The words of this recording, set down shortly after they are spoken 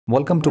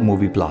Welcome to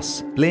Movie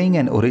Plus. Playing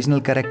an original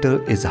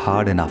character is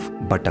hard enough,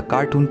 but a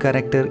cartoon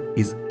character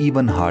is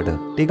even harder.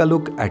 Take a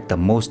look at the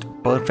most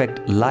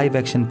perfect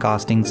live-action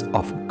castings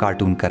of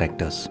cartoon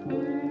characters.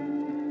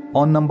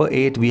 On number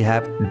 8 we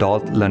have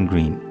Dolph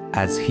Lundgren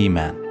as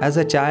He-Man. As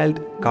a child,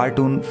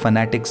 cartoon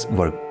fanatics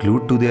were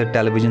glued to their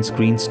television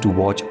screens to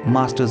watch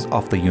Masters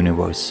of the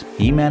Universe.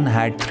 He-Man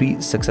had 3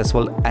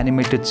 successful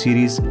animated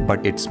series,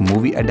 but its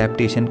movie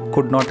adaptation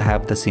could not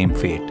have the same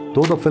fate.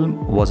 Though the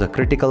film was a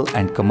critical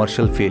and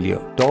commercial failure,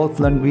 Dolph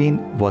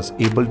Lundgren was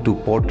able to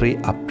portray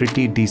a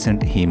pretty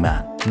decent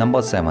He-Man.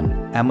 Number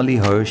 7. Emily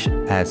Hirsch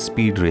as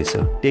Speed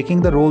Racer.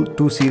 Taking the role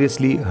too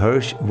seriously,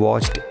 Hirsch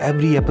watched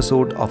every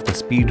episode of the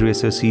Speed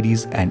Racer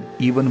series and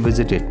even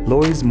visited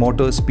Lowe's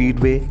Motor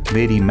Speedway,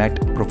 where he met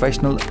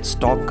professional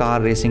stock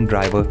car racing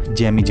driver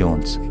Jamie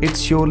Jones.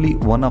 It's surely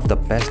one of the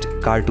best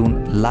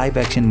cartoon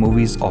live-action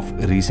movies of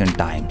recent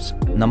times.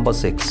 Number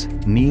 6.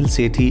 Neil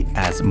Sethi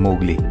as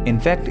Mowgli. In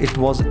fact, it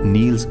was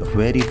Neil's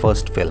very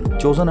first film,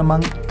 chosen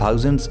among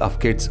thousands of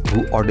kids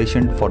who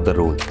auditioned for the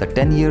role. The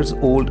 10 years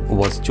old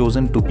was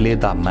chosen to play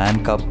the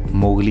man cub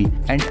Mowgli,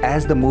 and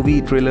as the movie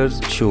trailers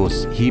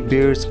shows, he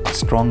bears a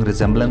strong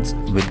resemblance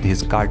with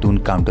his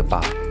cartoon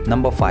counterpart.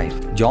 Number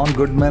 5. John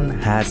Goodman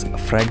has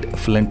Fred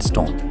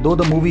Flintstone. Though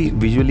the movie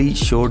visually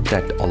showed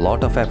that a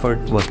lot of effort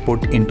was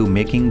put into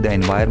making the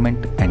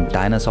environment and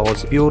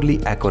dinosaurs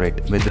purely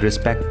accurate with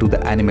respect to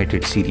the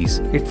animated series,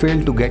 it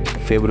failed to get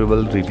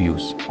favorable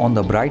reviews. On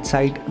the bright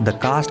side, the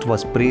cast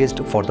was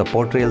praised for the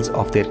portrayals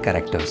of their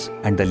characters,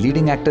 and the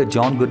leading actor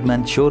John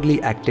Goodman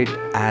surely acted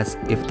as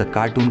if the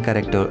cartoon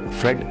character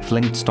Fred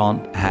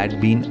Flintstone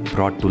had been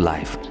brought to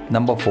life.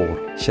 Number 4.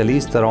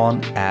 Charlize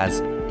Theron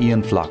as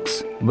Ian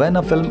Flux. When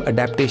a film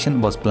adaptation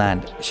was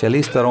planned,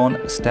 Charlize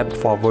Theron stepped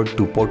forward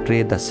to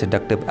portray the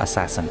seductive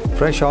assassin.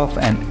 Fresh off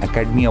an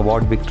Academy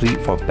Award victory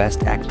for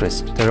Best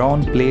Actress,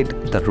 Theron played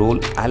the role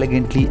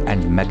elegantly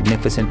and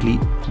magnificently,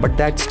 but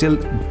that still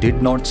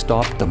did not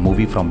stop the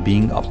movie from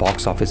being a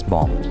box office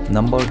bomb.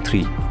 Number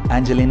 3.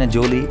 Angelina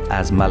Jolie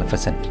as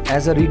Maleficent.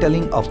 As a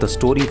retelling of the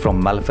story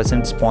from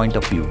Maleficent's point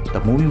of view,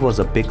 the movie was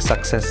a big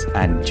success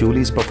and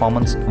Jolie's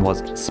performance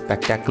was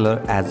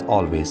spectacular as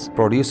always.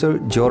 Producer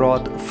Joe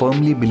Roth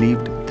firmly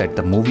believed that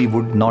the movie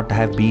would not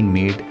have been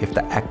made if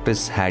the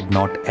actress had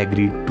not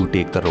agreed to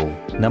take the role.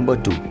 Number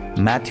 2.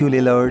 Matthew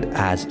Lillard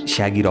as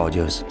Shaggy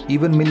Rogers.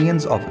 Even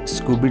millions of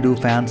Scooby-Doo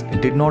fans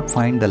did not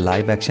find the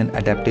live-action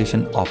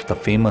adaptation of the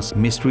famous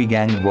Mystery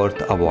Gang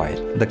worth a while.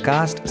 The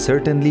cast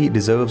certainly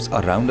deserves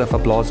a round of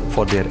applause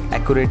for their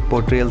accurate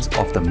portrayals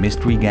of the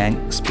Mystery Gang,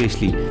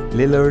 especially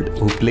Lillard,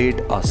 who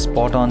played a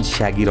spot-on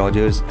Shaggy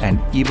Rogers and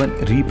even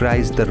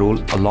reprised the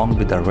role along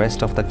with the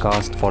rest of the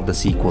cast for the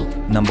sequel.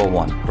 Number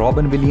 1.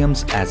 Robin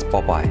Williams as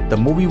Popeye. The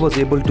movie was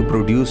able to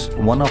produce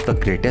one of the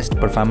greatest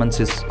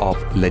performances of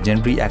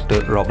legendary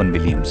actor Robin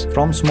Williams.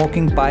 From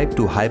smoking pipe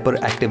to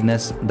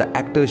hyperactiveness, the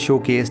actor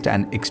showcased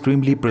an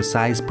extremely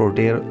precise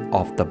portrayal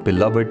of the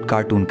beloved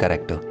cartoon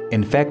character.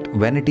 In fact,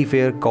 Vanity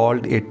Fair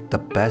called it the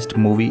best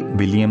movie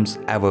Williams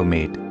ever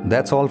made.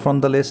 That's all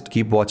from the list.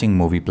 Keep watching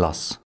Movie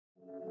Plus.